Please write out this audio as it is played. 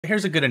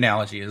Here's a good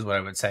analogy is what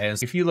I would say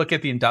is if you look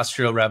at the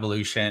Industrial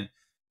Revolution,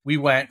 we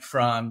went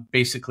from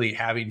basically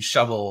having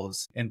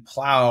shovels and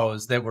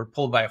plows that were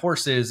pulled by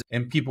horses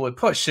and people would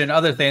push and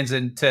other things,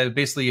 and to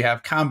basically you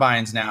have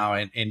combines now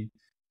and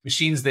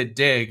machines that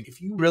dig.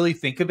 If you really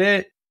think of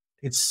it,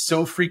 it's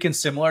so freaking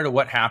similar to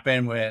what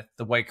happened with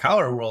the white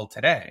collar world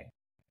today.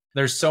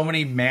 There's so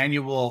many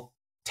manual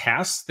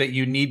tasks that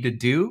you need to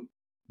do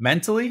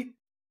mentally.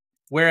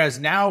 Whereas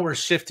now we're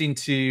shifting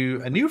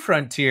to a new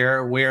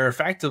frontier where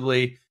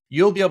effectively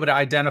you'll be able to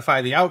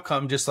identify the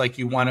outcome just like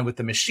you wanted with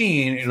the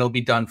machine, and it'll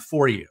be done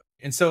for you.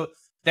 And so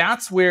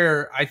that's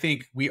where I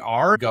think we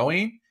are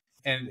going.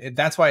 And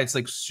that's why it's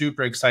like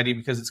super exciting,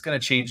 because it's going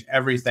to change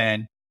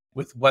everything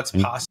with what's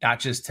possible, not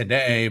just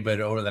today,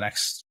 but over the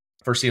next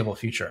foreseeable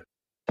future.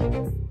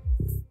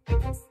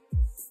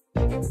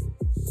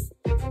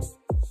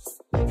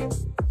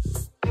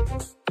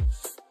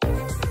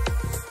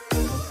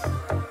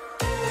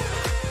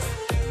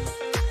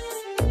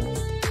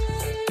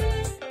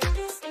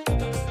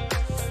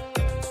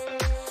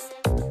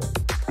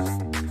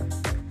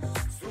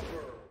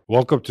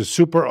 Welcome to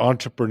Super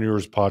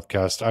Entrepreneurs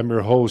Podcast. I'm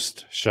your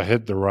host,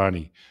 Shahid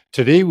Durrani.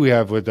 Today we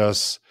have with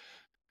us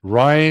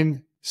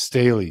Ryan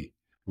Staley.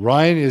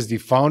 Ryan is the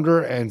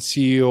founder and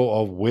CEO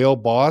of Whale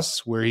Boss,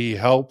 where he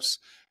helps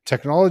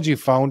technology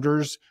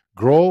founders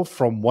grow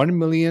from 1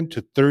 million to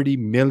 30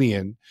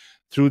 million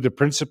through the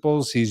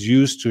principles he's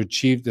used to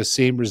achieve the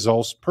same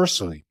results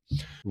personally.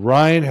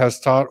 Ryan has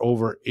taught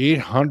over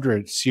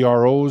 800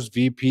 CROs,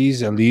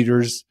 VPs, and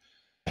leaders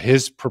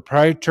his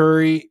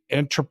proprietary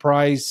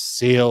enterprise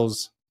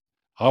sales.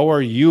 How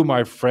are you,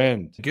 my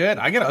friend? Good.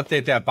 I got to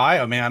update that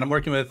bio, man. I'm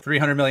working with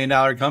 $300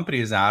 million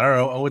companies now. I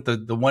don't know what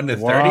the 1 to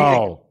 30.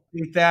 Wow.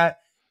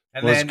 That.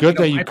 And well, then, it's good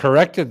that you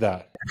corrected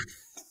that.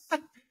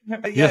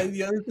 Yeah.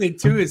 The other thing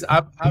too is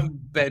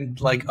I've been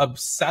like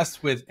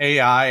obsessed with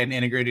AI and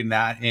integrating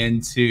that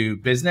into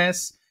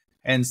business.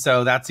 And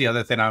so that's the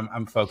other thing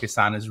I'm focused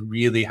on, is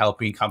really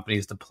helping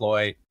companies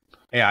deploy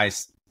AI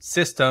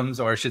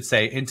systems, or I should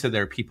say, into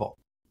their people.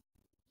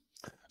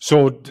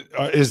 So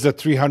is the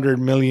 300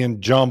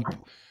 million jump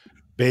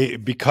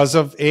because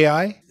of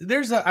AI?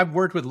 I've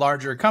worked with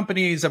larger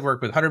companies. I've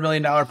worked with $100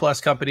 million plus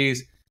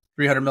companies,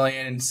 300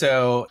 million. And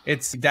so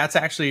that's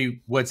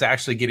actually what's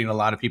actually getting a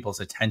lot of people's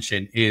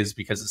attention, is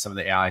because of some of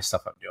the AI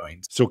stuff I'm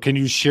doing. So can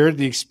you share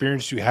the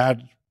experience you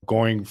had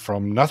going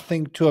from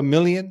nothing to $1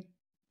 million?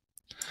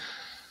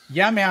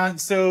 Yeah, man.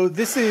 So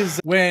this is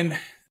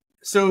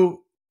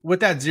what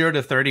that 0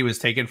 to 30 was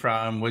taken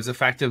from was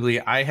effectively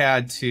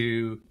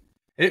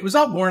it was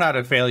all born out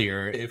of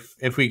failure,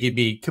 if we could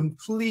be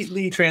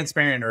completely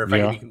transparent, or if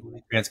I could be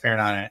completely transparent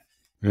on it.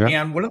 Yeah.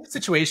 And one of the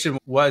situations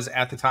was,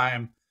 at the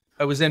time,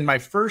 I was in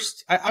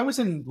I was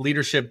in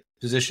leadership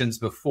positions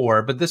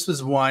before, but this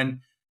was one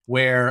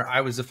where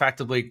I was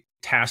effectively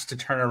tasked to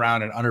turn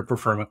around an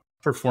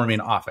underperforming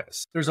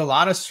office. There's a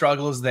lot of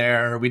struggles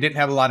there. We didn't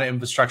have a lot of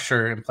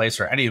infrastructure in place,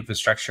 or any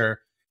infrastructure.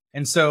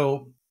 And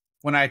so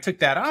when I took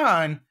that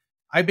on,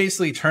 I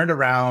basically turned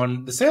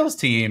around the sales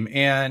team.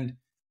 And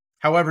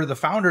however, the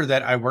founder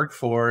that I worked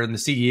for and the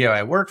CEO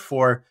I worked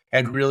for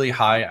had really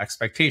high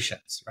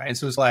expectations, right?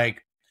 So it was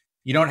like,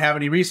 you don't have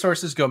any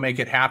resources, go make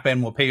it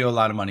happen. We'll pay you a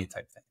lot of money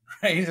type thing,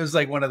 right? It was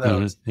like one of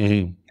those.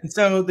 Mm-hmm. And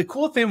so the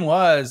cool thing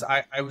was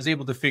I was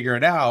able to figure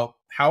it out.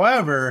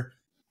 However,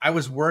 I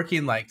was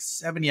working like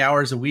 70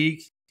 hours a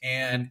week,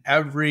 and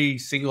every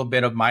single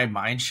bit of my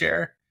mind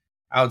share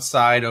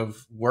outside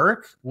of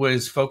work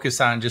was focused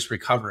on just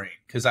recovering,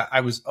 because I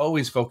was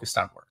always focused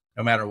on work,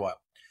 no matter what.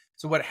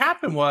 So what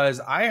happened was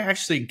I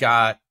actually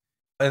got,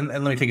 and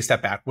let me take a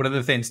step back. One of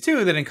the things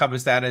too that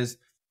encompassed that is,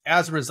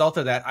 as a result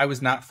of that, I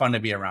was not fun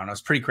to be around. I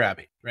was pretty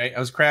crabby, right? I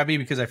was crabby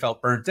because I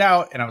felt burnt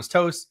out and I was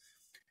toast,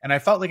 and I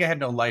felt like I had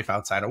no life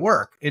outside of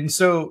work. And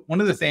so one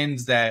of the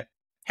things that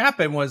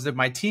happened was that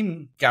my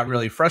team got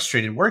really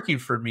frustrated working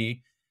for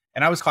me,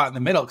 and I was caught in the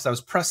middle because I was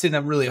pressing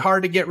them really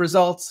hard to get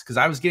results, because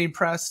I was getting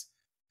pressed,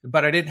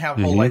 but I didn't have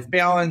whole life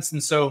balance.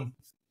 And so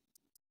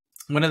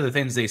one of the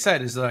things they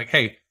said is like,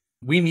 hey,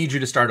 we need you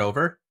to start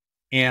over,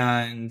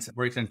 and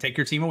we're going to take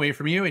your team away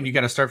from you, and you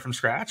got to start from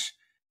scratch.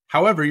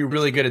 However, you're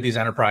really good at these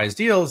enterprise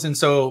deals. And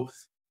so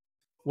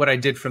what I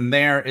did from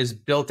there is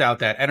built out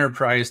that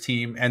enterprise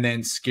team, and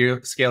then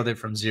scaled it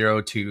from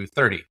 0 to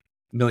 30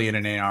 million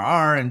in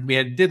ARR. And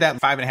we did that in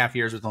 5.5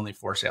 years with only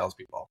 4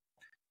 salespeople.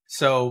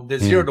 So the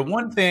 0 to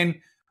 1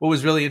 thing, what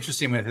was really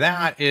interesting with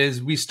that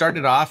is we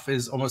started off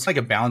as almost like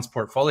a balanced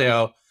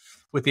portfolio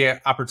with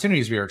the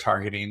opportunities we were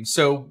targeting.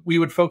 So we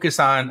would focus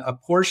on a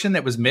portion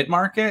that was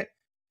mid-market,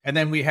 and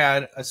then we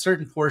had a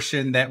certain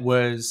portion that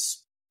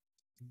was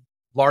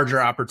larger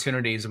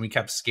opportunities, and we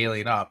kept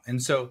scaling up. And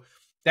so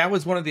that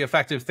was one of the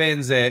effective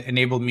things that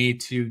enabled me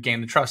to gain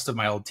the trust of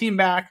my old team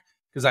back,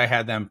 because I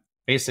had them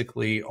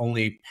basically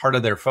only part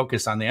of their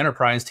focus on the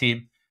enterprise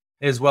team,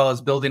 as well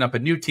as building up a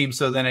new team.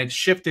 So then it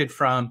shifted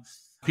from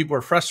people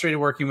were frustrated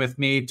working with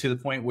me to the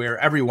point where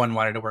everyone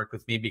wanted to work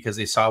with me, because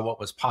they saw what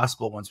was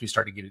possible once we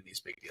started getting these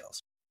big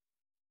deals.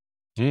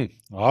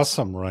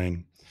 Awesome,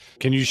 Ryan.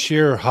 Can you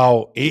share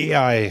how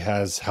AI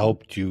has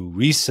helped you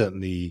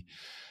recently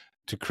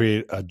to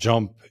create a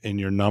jump in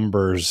your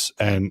numbers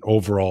and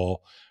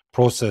overall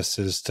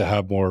processes to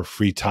have more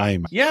free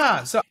time?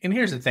 Yeah. So, and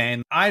here's the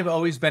thing, I've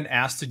always been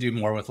asked to do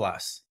more with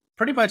less.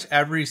 Pretty much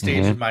every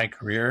stage Hmm. of my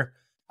career,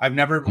 I've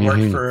never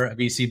worked Hmm. for a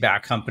VC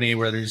backed company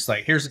where there's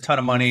like, here's a ton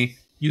of money,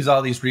 use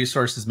all these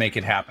resources, make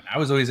it happen. I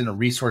was always in a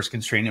resource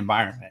constrained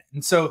environment.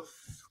 And so,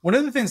 one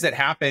of the things that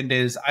happened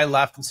is I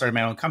left and started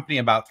my own company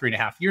about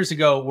 3.5 years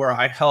ago, where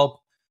I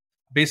help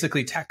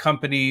basically tech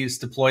companies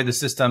deploy the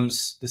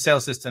systems, the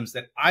sales systems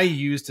that I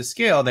use to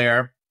scale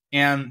there.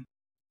 And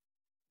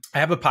I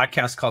have a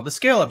podcast called The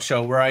Scale Up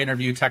Show where I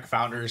interview tech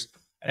founders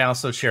and I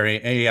also share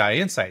AI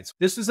insights.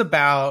 This was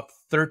about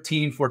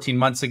 13, 14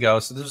 months ago.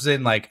 So this was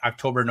in like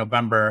October,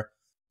 November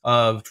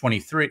of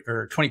 23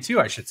 or 22,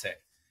 I should say.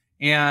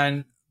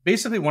 And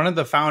basically one of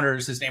the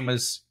founders, his name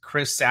was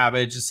Chris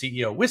Savage, the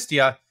CEO of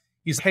Wistia.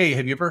 He's, hey,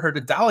 have you ever heard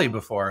of Dolly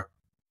before?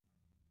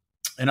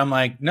 And I'm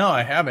like, no,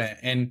 I haven't.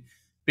 And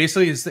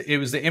basically it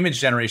was the image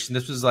generation.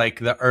 This was like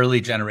the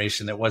early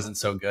generation that wasn't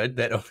so good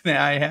that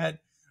OpenAI had.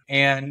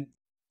 And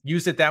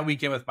used it that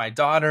weekend with my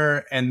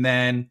daughter. And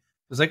then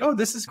was like, oh,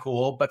 this is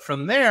cool. But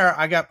from there,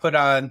 I got put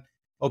on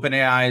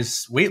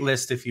OpenAI's wait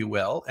list, if you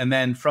will. And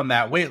then from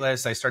that wait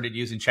list, I started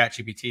using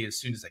ChatGPT as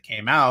soon as it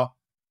came out.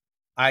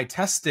 I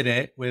tested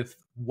it with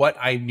what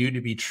I knew to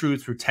be true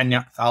through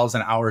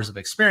 10,000 hours of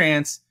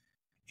experience.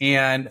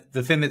 And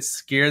the thing that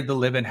scared the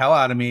living hell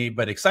out of me,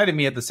 but excited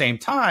me at the same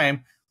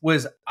time,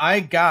 was I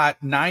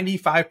got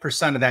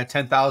 95% of that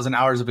 10,000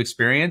 hours of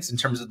experience in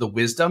terms of the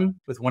wisdom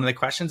with one of the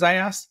questions I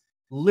asked,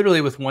 literally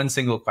with one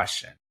single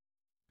question.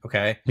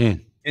 Okay.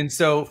 And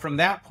so from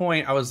that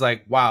point, I was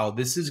like, wow,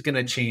 this is going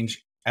to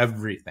change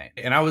everything.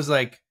 And I was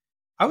like,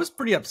 I was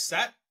pretty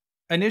upset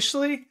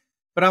initially,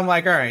 but I'm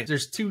like, all right,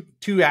 there's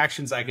two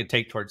actions I could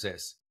take towards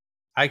this.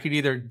 I could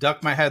either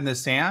duck my head in the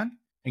sand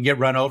and get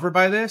run over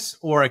by this,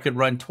 or I could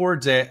run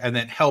towards it and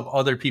then help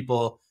other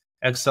people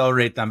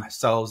accelerate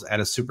themselves at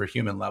a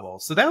superhuman level.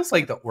 So that was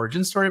like the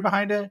origin story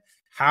behind it.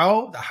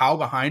 The how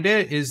behind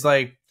it is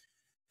like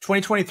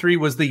 2023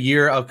 was the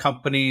year of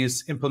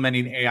companies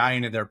implementing AI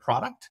into their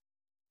product.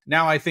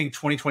 Now I think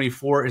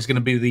 2024 is going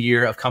to be the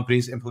year of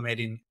companies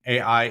implementing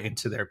AI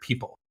into their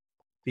people.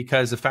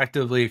 Because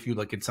effectively, if you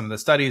look at some of the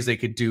studies, they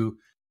could do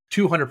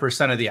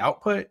 200% of the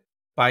output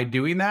by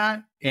doing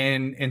that.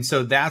 And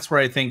so that's where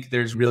I think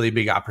there's really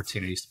big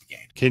opportunities to be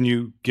gained. Can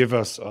you give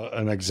us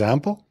an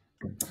example?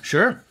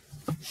 Sure.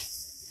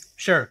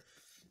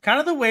 Kind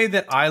of the way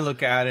that I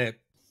look at it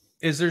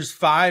is there's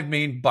 5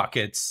 main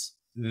buckets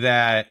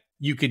that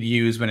you could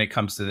use when it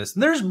comes to this.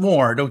 And there's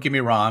more, don't get me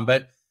wrong,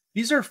 but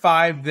these are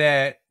 5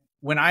 that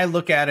when I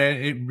look at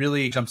it, it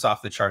really jumps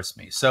off the charts to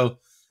me. So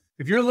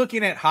if you're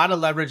looking at how to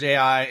leverage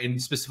AI in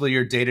specifically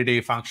your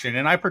day-to-day function,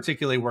 and I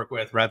particularly work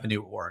with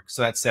revenue org,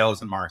 so that's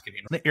sales and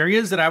marketing. The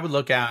areas that I would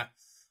look at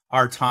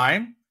are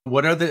time.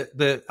 What are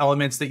the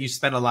elements that you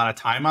spend a lot of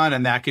time on?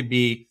 And that could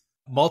be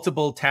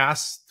multiple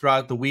tasks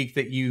throughout the week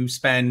that you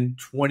spend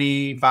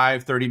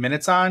 25, 30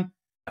 minutes on.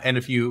 And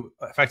if you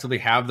effectively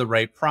have the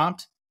right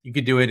prompt, you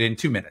could do it in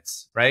 2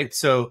 minutes, right?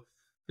 So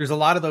there's a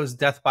lot of those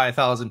death by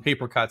 1,000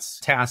 paper cuts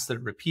tasks that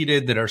are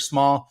repeated, that are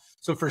small.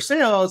 So for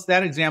sales,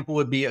 that example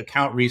would be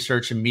account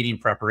research and meeting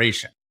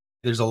preparation.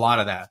 There's a lot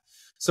of that.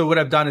 So what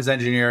I've done is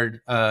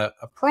engineered a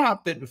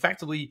prompt that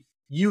effectively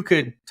you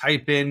could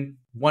type in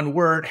one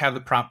word, have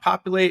the prompt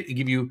populate, and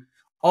give you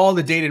all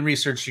the data and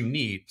research you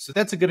need. So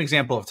that's a good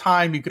example of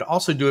time. You could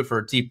also do it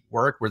for deep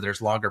work where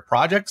there's longer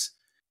projects,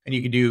 and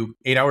you could do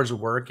 8 hours of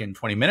work in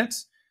 20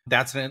 minutes.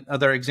 That's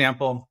another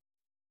example.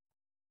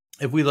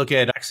 If we look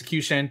at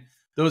execution,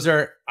 those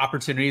are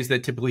opportunities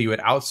that typically you would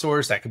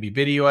outsource. That could be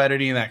video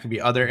editing. That could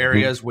be other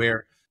areas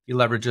where you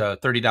leverage a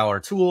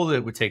 $30 tool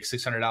that would take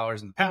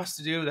 $600 in the past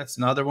to do. That's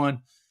another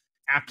one.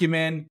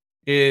 Acumen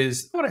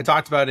is what I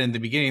talked about in the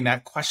beginning.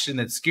 That question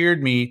that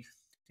scared me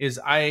is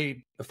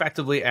I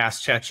effectively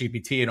asked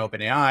ChatGPT and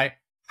OpenAI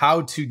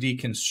how to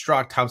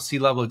deconstruct how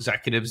C-level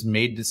executives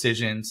made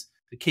decisions,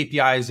 the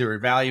KPIs they were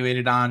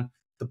evaluated on,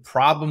 the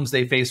problems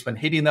they faced when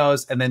hitting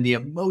those, and then the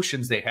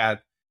emotions they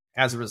had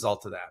as a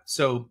result of that.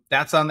 So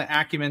that's on the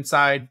acumen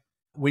side.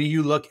 When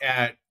you look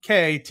at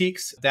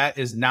TEAX, that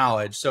is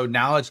knowledge. So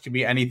knowledge can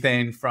be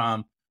anything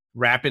from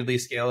rapidly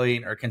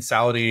scaling or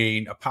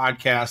consolidating a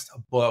podcast, a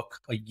book,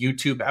 a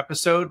YouTube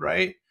episode,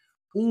 right?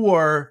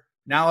 Or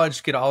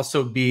knowledge could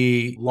also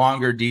be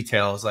longer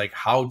details, like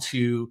how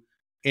to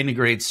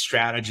integrate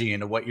strategy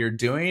into what you're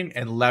doing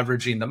and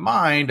leveraging the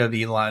mind of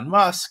Elon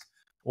Musk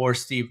or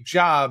Steve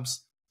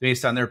Jobs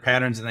based on their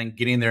patterns and then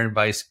getting their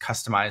advice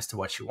customized to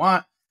what you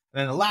want. And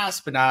then the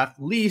last but not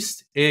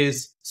least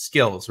is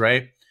skills,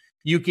 right?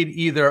 You could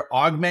either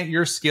augment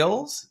your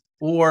skills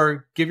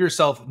or give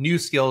yourself new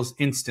skills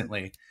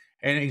instantly.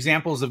 And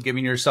examples of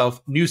giving yourself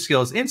new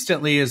skills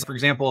instantly is, for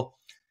example,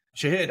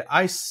 Shahid,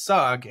 I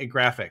suck at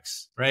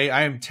graphics, right?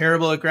 I am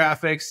terrible at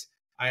graphics.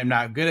 I am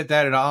not good at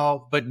that at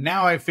all. But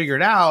now I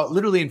figured out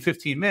literally in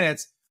 15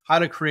 minutes how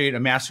to create a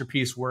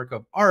masterpiece work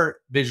of art,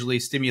 visually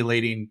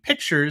stimulating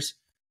pictures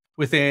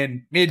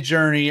within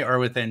Midjourney or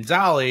within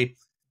Dolly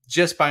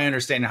just by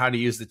understanding how to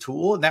use the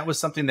tool. And that was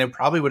something that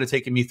probably would have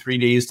taken me 3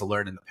 days to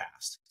learn in the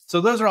past.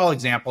 So those are all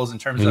examples in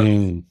terms of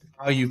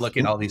how you look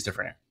at all these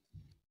different areas.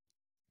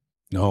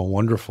 No,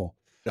 wonderful.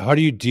 How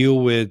do you deal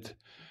with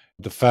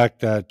the fact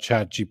that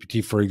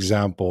ChatGPT, for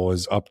example,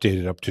 is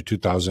updated up to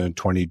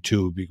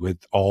 2022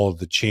 with all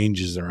the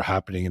changes that are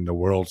happening in the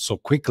world so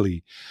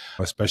quickly,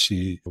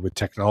 especially with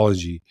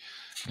technology?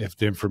 If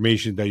the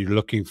information that you're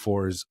looking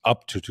for is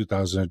up to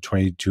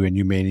 2022 and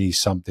you may need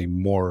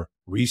something more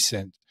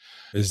recent,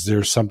 is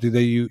there something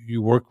that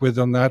you work with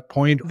on that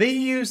point? They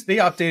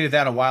updated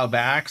that a while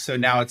back, so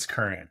now it's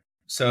current.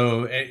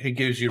 So it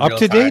gives you up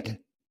to date.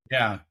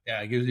 Yeah,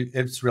 it gives you,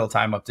 it's real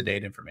time, up to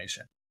date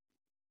information.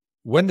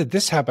 When did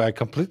this happen? I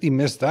completely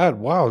missed that.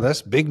 Wow,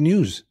 that's big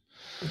news.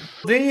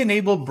 They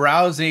enabled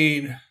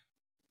browsing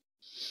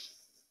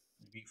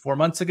maybe 4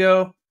 months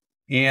ago,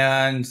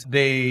 and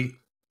they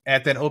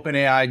at that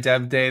OpenAI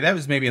Dev Day, that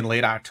was maybe in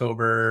late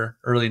October,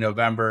 early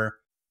November.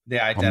 They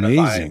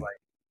identified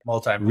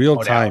like real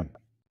time.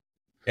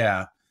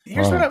 Yeah.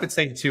 Here's what I would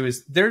say too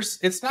is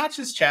it's not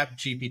just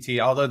ChatGPT,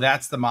 although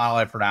that's the model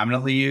I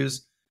predominantly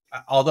use.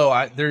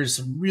 Although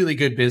there's really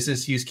good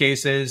business use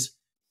cases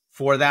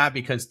for that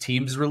because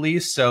Teams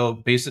release. So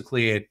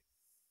basically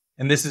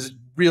and this is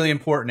really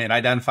important, it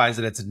identifies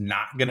that it's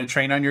not going to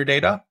train on your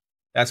data.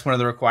 That's one of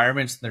the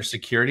requirements in their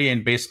security.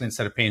 And basically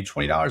instead of paying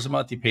 $20 a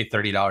month, you pay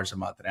 $30 a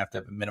month and have to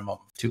have a minimum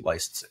of 2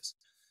 licenses.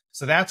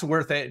 So that's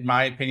worth it in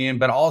my opinion.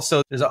 But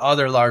also there's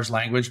other large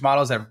language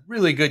models that have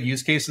really good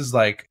use cases,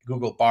 like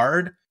Google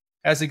Bard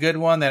has a good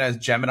one that has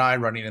Gemini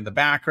running in the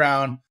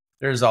background.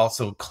 There's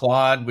also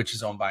Claude, which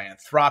is owned by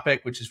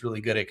Anthropic, which is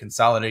really good at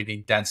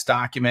consolidating dense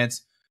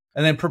documents.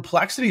 And then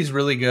Perplexity is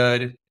really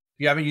good. If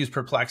you haven't used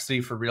Perplexity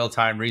for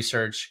real-time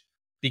research,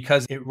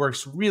 because it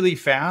works really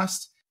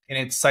fast and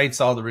it cites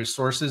all the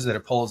resources that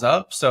it pulls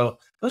up. So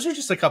those are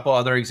just a couple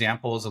other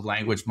examples of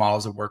language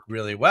models that work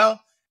really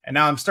well. And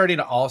now I'm starting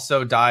to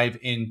also dive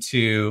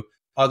into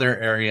other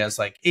areas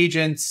like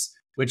agents,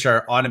 which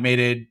are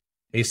automated,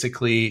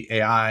 basically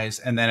AIs.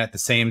 And then at the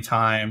same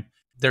time,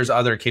 there's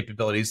other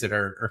capabilities that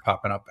are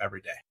popping up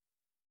every day.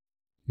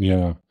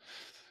 Yeah.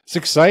 It's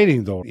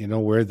exciting though,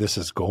 where this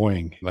is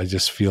going. I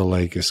just feel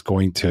like it's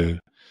going to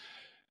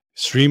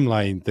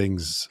streamline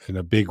things in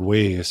a big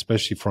way,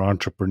 especially for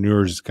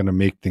entrepreneurs. It's going to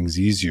make things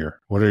easier.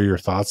 What are your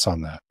thoughts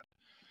on that?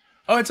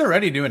 Oh, it's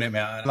already doing it,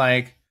 man.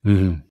 Like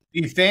the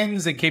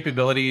things and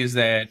capabilities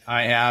that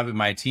I have and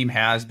my team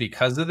has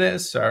because of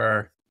this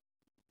are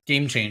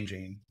game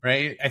changing,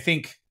 right? I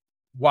think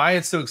why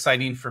it's so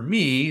exciting for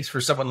me,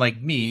 for someone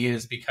like me,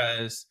 is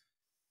because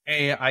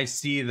I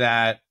see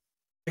that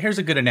here's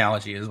a good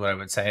analogy is what I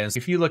would say is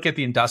if you look at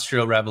the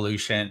Industrial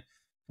Revolution,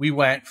 we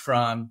went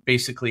from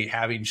basically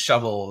having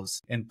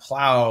shovels and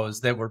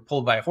plows that were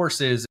pulled by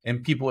horses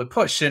and people would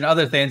push and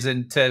other things,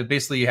 and to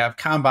basically you have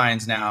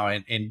combines now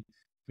and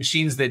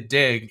machines that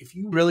dig. If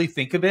you really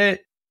think of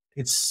it,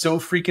 it's so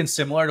freaking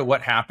similar to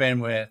what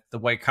happened with the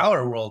white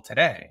collar world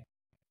today.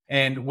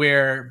 And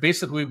where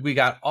basically we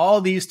got all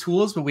these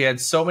tools, but we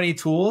had so many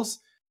tools.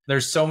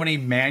 There's so many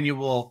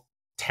manual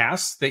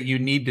tasks that you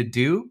need to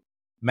do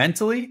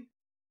mentally.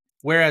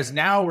 Whereas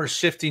now we're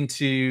shifting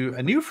to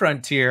a new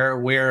frontier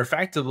where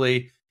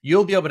effectively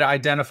you'll be able to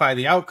identify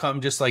the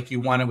outcome just like you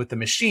want it with the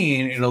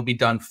machine, and it'll be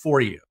done for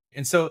you.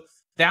 And so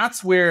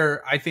that's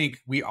where I think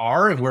we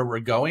are and where we're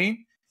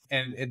going.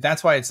 And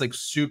that's why it's like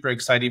super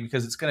exciting,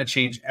 because it's going to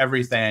change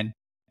everything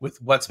with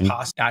what's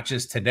possible, not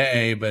just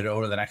today, but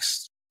over the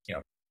next,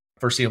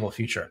 foreseeable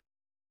future.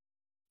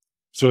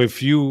 So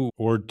if you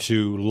were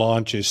to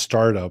launch a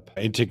startup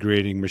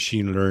integrating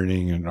machine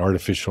learning and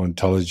artificial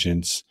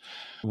intelligence,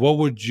 what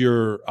would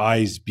your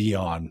eyes be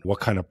on?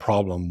 What kind of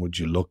problem would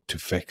you look to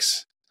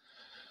fix?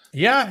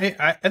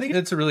 Yeah, I think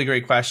that's a really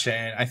great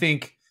question. I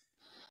think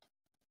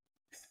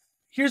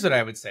here's what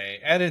I would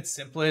say. At its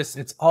simplest,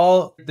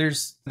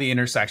 there's the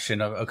intersection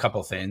of a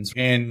couple things.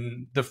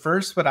 And the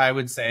first, what I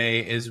would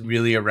say is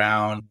really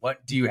around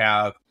what do you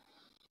have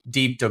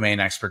deep domain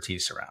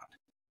expertise around?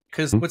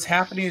 Because what's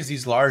happening is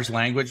these large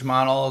language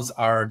models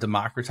are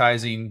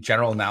democratizing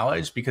general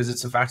knowledge, because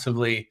it's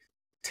effectively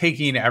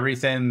taking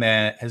everything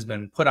that has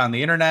been put on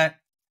the internet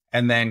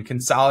and then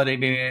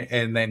consolidating it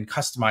and then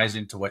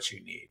customizing to what you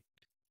need.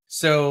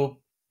 So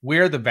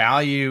where the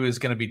value is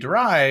going to be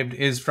derived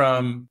is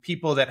from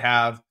people that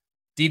have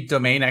deep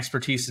domain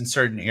expertise in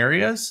certain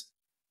areas,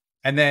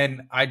 and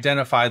then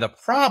identify the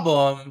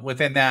problem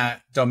within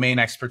that domain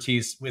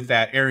expertise with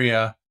that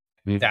area.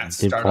 That's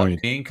startup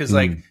being, because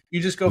like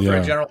you just go for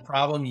a general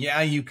problem.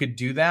 Yeah, you could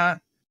do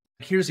that.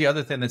 Here's the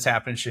other thing that's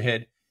happened,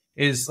 Shahid,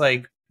 is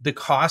like the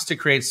cost to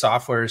create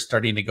software is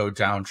starting to go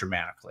down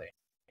dramatically,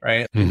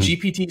 right?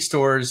 GPT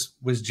stores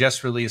was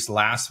just released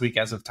last week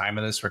as of time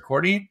of this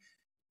recording.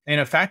 And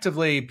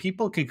effectively,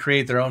 people could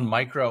create their own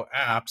micro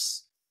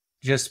apps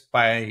just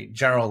by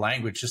general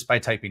language, just by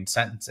typing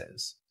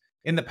sentences.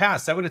 In the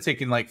past, that would have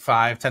taken like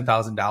 $5,000,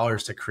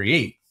 $10,000 to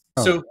create.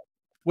 So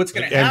what's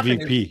going to happen?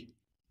 MVP.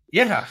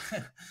 Yeah.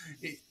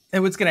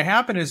 And what's going to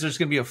happen is there's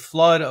going to be a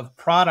flood of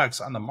products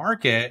on the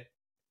market.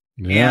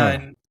 Yeah.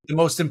 And the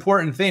most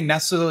important thing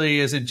necessarily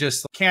isn't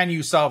just, can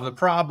you solve the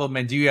problem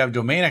and do you have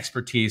domain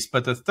expertise?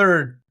 But the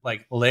third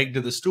leg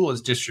to the stool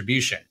is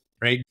distribution,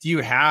 right? Do you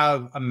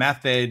have a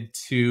method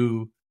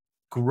to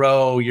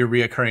grow your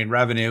reoccurring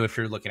revenue if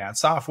you're looking at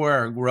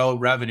software, or grow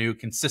revenue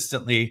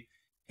consistently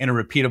in a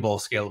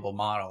repeatable, scalable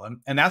model?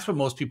 And that's what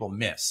most people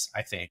miss,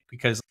 I think,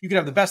 because you could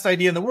have the best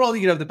idea in the world,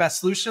 you could have the best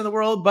solution in the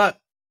world, but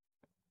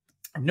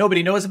if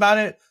nobody knows about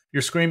it,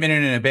 you're screaming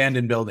in an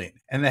abandoned building.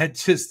 And that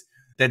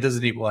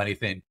doesn't equal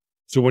anything.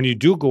 So when you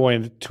do go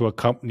into a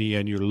company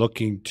and you're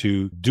looking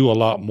to do a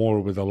lot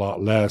more with a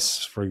lot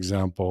less, for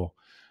example,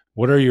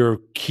 what are your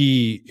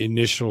key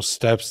initial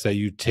steps that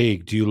you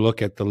take? Do you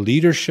look at the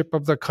leadership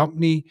of the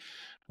company,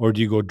 or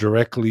do you go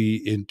directly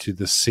into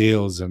the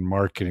sales and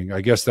marketing?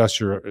 I guess that's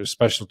your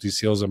specialty,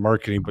 sales and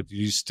marketing, but do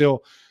you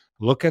still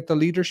look at the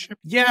leadership?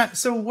 Yeah.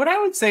 So what I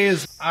would say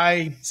is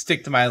I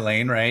stick to my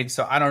lane, right?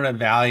 So I don't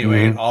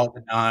evaluate all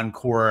the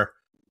non-core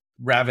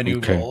revenue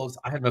goals.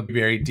 I have a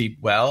very deep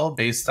well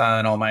based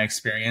on all my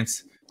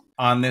experience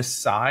on this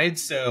side.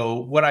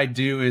 So what I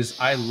do is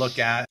I look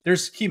at,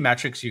 there's key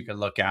metrics you can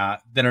look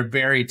at that are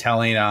very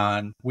telling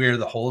on where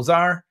the holes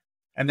are.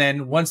 And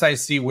then once I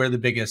see where the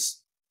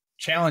biggest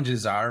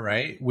challenges are,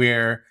 right,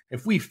 where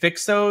if we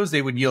fix those,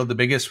 they would yield the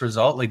biggest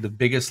result, like the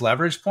biggest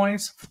leverage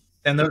points.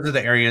 And those are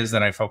the areas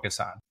that I focus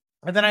on.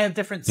 And then I have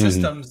different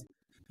systems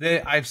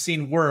that I've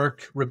seen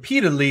work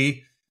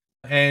repeatedly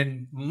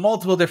in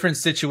multiple different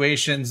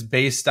situations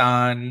based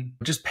on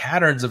just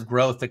patterns of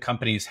growth that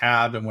companies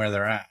have and where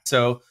they're at.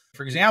 So,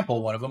 for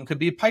example, one of them could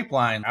be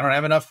pipeline. I don't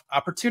have enough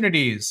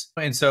opportunities.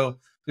 And so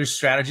there's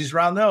strategies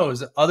around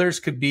those. Others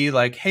could be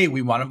like, hey,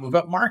 we want to move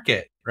up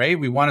market, right?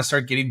 We want to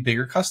start getting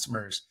bigger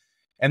customers.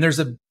 And there's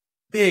a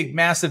big,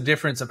 massive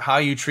difference of how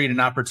you treat an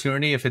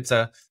opportunity if it's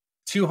a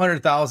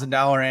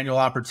 $200,000 annual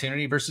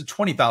opportunity versus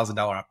 $20,000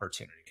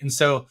 opportunity. And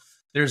so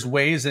there's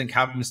ways and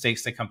common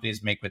mistakes that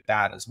companies make with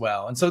that as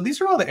well. And so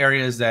these are all the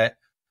areas that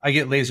I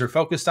get laser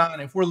focused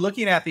on. If we're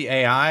looking at the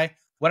AI,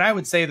 what I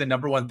would say the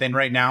number one thing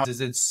right now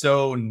is it's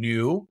so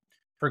new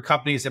for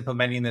companies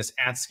implementing this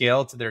at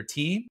scale to their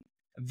team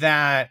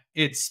that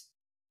it's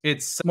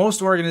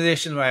most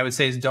organizations, what I would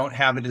say, is don't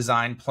have a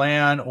design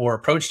plan or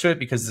approach to it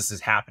because this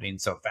is happening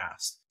so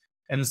fast.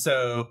 And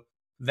so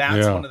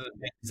that's one of the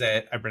things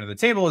that I bring to the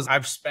table is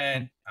I've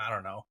spent, I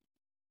don't know,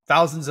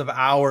 thousands of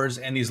hours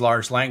in these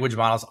large language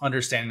models,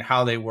 understanding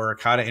how they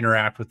work, how to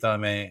interact with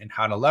them, and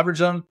how to leverage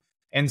them.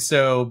 And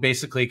so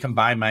basically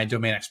combine my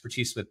domain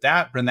expertise with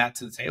that, bring that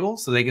to the table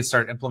so they can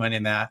start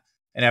implementing that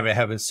and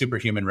have a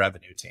superhuman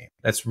revenue team.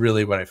 That's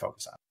really what I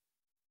focus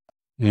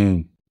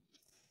on.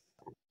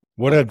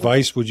 What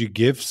advice would you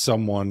give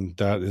someone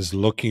that is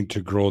looking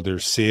to grow their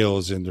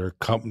sales in their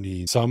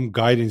company? Some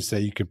guidance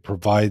that you could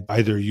provide,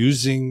 either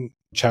using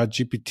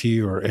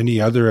ChatGPT or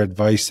any other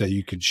advice that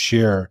you could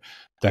share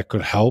that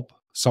could help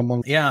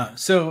someone? Yeah,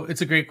 so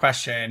it's a great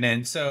question.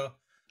 And so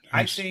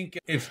I think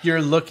if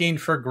you're looking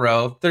for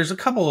growth, there's a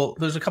couple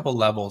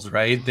levels,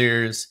 right?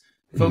 There's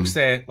folks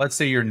that, let's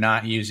say you're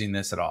not using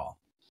this at all.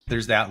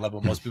 There's that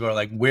level. Most people are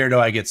like, where do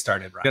I get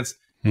started? Right? That's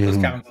those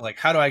kind of like,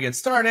 how do I get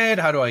started?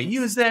 How do I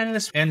use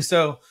this? And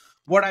so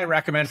what I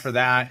recommend for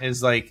that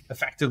is like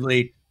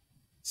effectively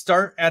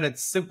start at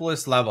its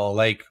simplest level.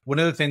 Like one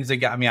of the things that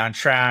got me on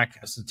track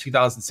in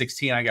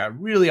 2016, I got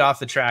really off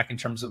the track in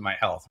terms of my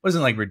health. It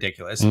wasn't like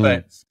ridiculous,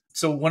 but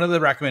so one of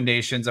the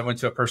recommendations, I went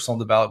to a personal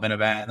development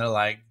event and they're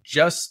like,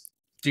 just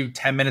do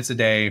 10 minutes a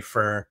day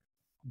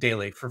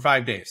daily for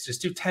 5 days.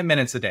 Just do 10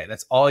 minutes a day.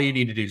 That's all you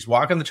need to do. Just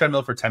walk on the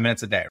treadmill for 10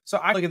 minutes a day. So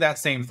I look at that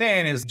same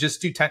thing is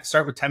just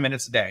start with 10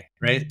 minutes a day,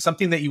 right?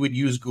 Something that you would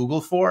use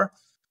Google for,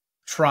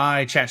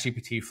 try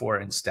ChatGPT for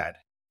instead.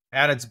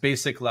 At its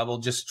basic level,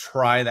 just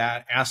try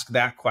that, ask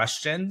that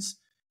questions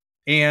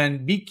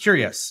and be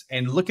curious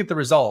and look at the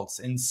results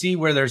and see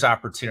where there's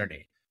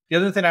opportunity. The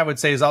other thing I would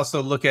say is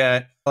also look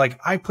at, like,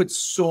 I put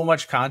so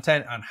much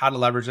content on how to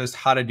leverage this,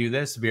 how to do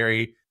this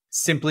very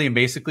simply and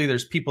basically.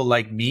 There's people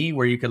like me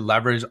where you could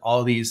leverage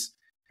all these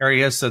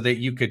areas so that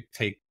you could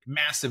take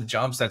massive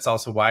jumps. That's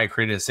also why I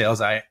created a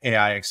sales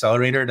AI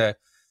accelerator to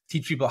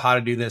teach people how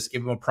to do this,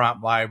 give them a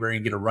prompt library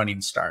and get a running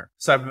start.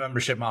 So I have a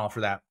membership model for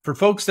that. For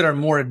folks that are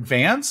more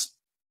advanced,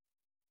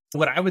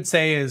 what I would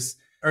say is,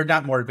 or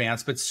not more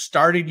advanced, but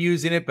started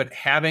using it, but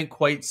haven't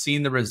quite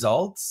seen the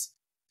results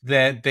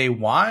that they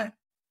want,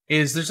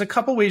 is there's a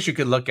couple ways you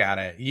could look at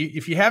it.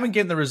 If you haven't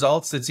gotten the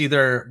results, it's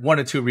either one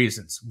of two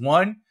reasons.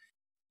 One,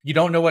 you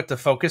don't know what to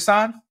focus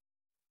on,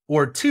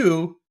 or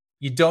two,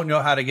 you don't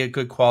know how to get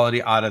good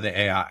quality out of the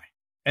AI.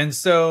 And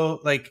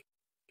so like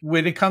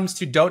when it comes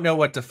to don't know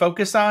what to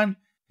focus on,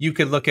 you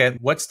could look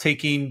at what's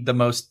taking the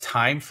most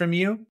time from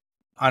you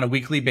on a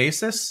weekly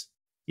basis.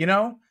 You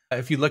know,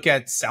 if you look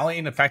at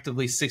selling,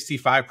 effectively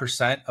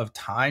 65% of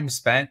time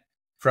spent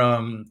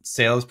from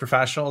sales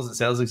professionals and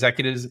sales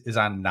executives is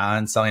on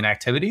non-selling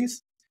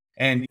activities.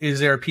 And is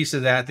there a piece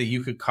of that that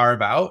you could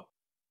carve out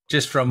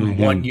just from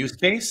one use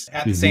case?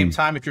 At the same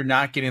time, if you're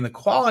not getting the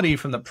quality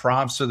from the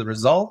prompts or the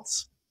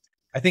results,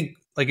 I think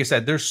like I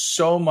said, there's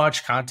so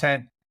much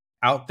content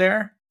out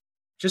there.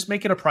 Just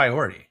make it a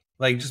priority.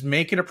 Like, just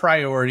make it a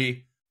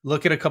priority.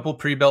 Look at a couple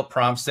pre-built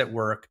prompts that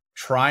work,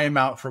 try them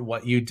out for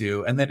what you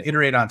do, and then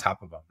iterate on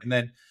top of them. And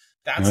then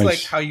that's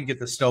like how you get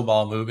the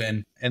snowball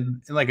moving.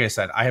 And like I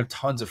said, I have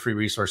tons of free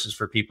resources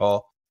for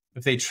people.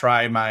 If they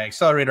try my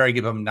accelerator, I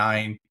give them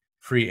 9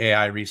 free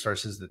AI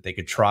resources that they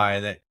could try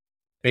that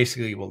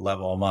basically will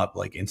level them up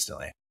like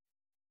instantly.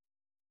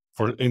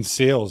 In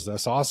sales,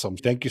 that's awesome.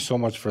 Thank you so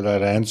much for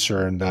that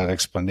answer and that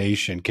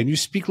explanation. Can you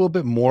speak a little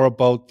bit more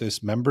about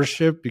this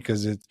membership?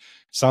 Because it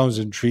sounds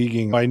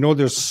intriguing. I know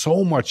there's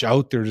so much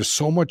out there. There's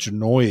so much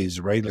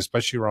noise, right?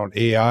 Especially around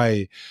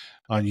AI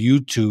on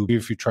YouTube.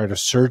 If you try to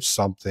search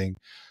something,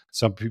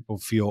 some people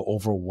feel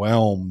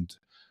overwhelmed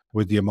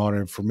with the amount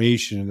of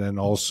information. And then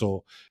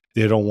also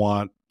they don't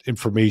want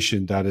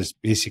information that is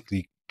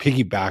basically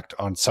piggybacked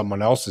on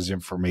someone else's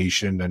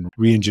information and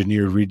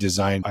re-engineered,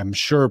 redesigned. I'm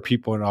sure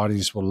people in the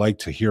audience would like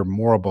to hear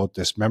more about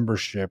this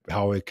membership,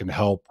 how it can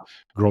help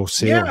grow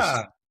sales.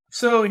 Yeah.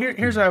 So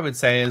here's what I would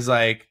say is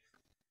like,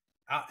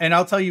 and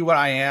I'll tell you what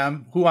I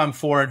am, who I'm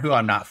for and who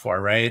I'm not for,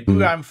 right?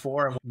 Who I'm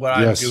for and what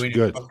I'm doing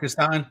and focused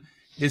on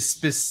is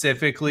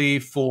specifically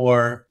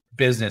for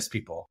business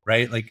people,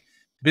 right? Like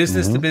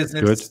business to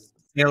business,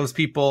 sales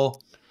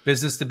people,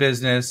 business to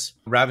business,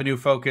 revenue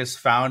focused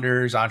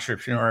founders,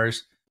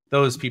 entrepreneurs,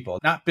 those people,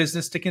 not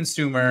business to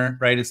consumer,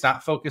 right? It's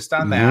not focused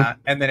on that.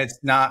 And then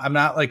I'm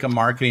not like a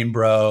marketing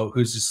bro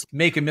who's just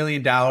make $1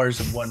 million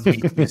in 1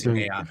 week using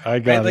AI. I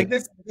got it. Like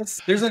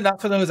there's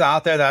enough of those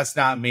out there. That's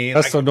not me.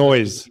 That's the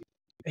noise.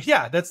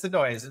 Yeah, that's the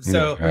noise. And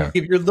so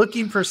if you're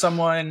looking for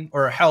someone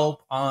or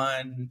help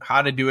on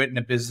how to do it in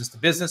a business to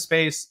business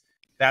space,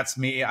 that's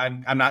me.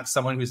 I'm not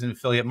someone who's in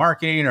affiliate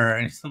marketing or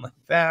anything like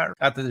that.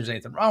 Not that there's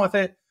anything wrong with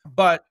it,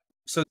 but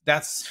so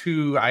that's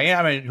who I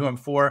am and who I'm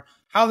for.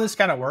 How this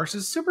kind of works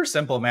is super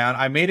simple, man.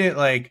 I made it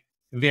like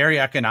very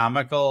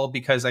economical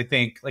because I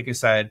think, like I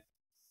said,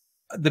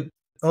 let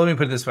me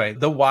put it this way.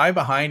 The why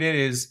behind it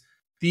is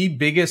the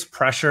biggest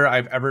pressure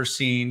I've ever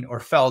seen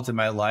or felt in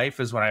my life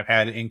is when I've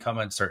had income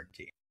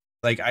uncertainty.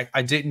 Like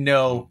I didn't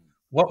know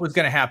what was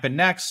going to happen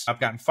next.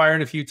 I've gotten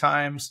fired a few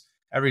times.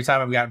 Every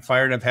time I've gotten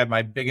fired, I've had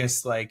my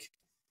biggest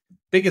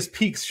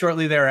peaks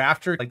shortly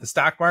thereafter, like the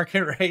stock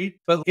market, right?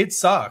 But it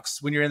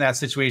sucks when you're in that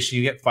situation,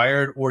 you get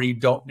fired or you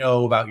don't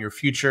know about your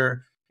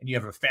future and you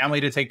have a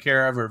family to take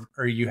care of,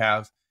 or you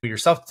have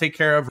yourself to take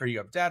care of, or you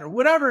have debt or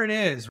whatever it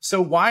is.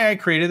 So why I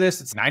created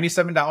this, it's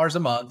 $97 a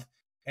month.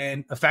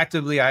 And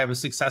effectively, I have a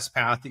success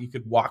path that you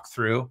could walk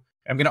through.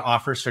 I'm going to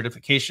offer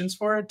certifications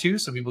for it too,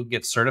 so people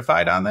get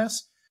certified on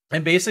this.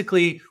 And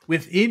basically,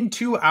 within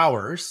 2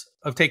 hours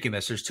of taking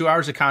this, there's 2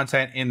 hours of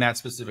content in that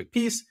specific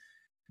piece.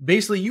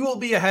 Basically, you will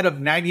be ahead of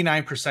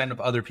 99% of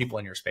other people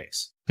in your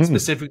space,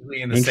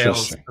 specifically in the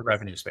sales or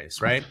revenue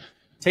space, right?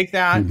 Take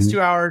that, it's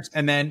 2 hours,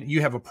 and then you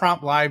have a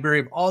prompt library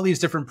of all these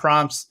different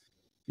prompts.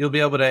 You'll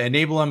be able to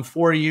enable them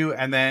for you.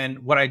 And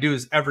then what I do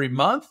is every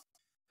month,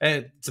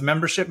 it's a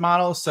membership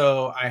model.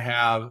 So I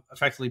have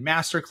effectively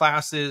master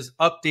classes,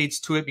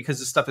 updates to it because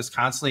this stuff is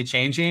constantly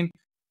changing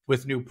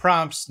with new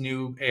prompts,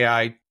 new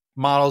AI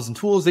models and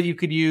tools that you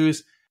could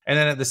use. And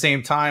then at the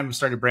same time, we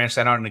started to branch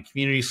that out in the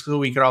community so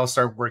we could all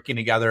start working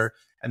together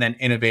and then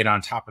innovate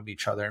on top of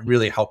each other and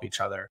really help each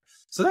other.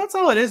 So that's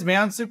all it is,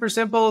 man. Super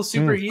simple,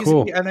 super easy.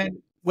 Cool. And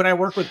then when I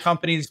work with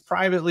companies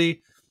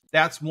privately,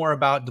 that's more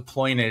about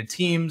deploying it in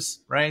teams,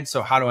 right?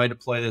 So how do I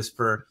deploy this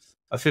for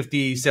a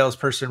 50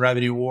 salesperson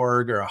revenue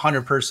org or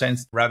 100%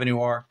 revenue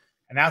org?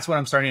 And that's what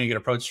I'm starting to get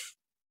approached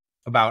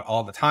about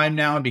all the time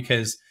now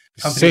because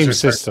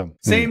companies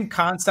same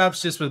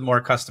concepts, just with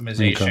more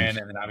customization and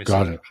then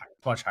obviously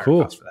much higher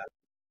cost for that.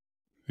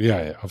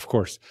 Yeah, of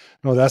course.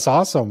 No, that's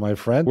awesome, my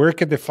friend. Where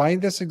can they find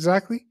this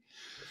exactly?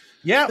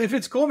 Yeah, if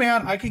it's cool,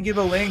 man, I could give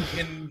a link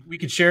and we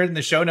could share it in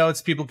the show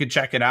notes. People could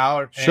check it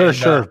out.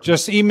 Sure.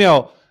 Just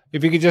email.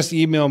 If you could just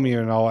email me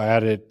and I'll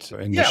add it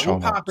in the show notes. Yeah, we'll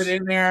pop it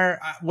in there.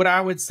 What I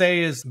would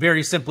say is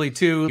very simply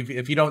too,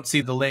 if you don't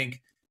see the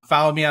link,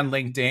 follow me on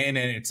LinkedIn and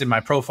it's in my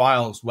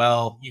profile as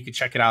well. You can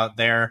check it out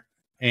there.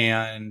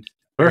 And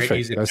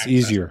perfect. That's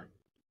easier.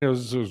 It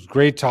was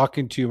great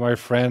talking to you, my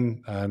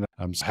friend. And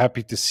I'm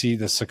happy to see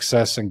the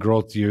success and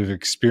growth you've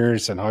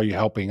experienced and how you're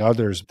helping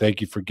others.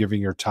 Thank you for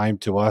giving your time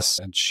to us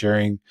and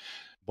sharing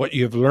what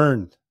you've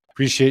learned.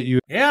 Appreciate you.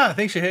 Yeah,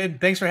 thanks,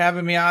 Shahid. Thanks for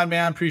having me on,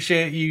 man.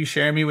 Appreciate you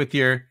sharing me with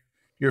your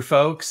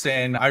folks.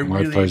 And I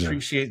really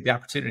appreciate the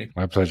opportunity.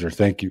 My pleasure.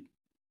 Thank you.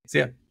 See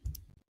ya.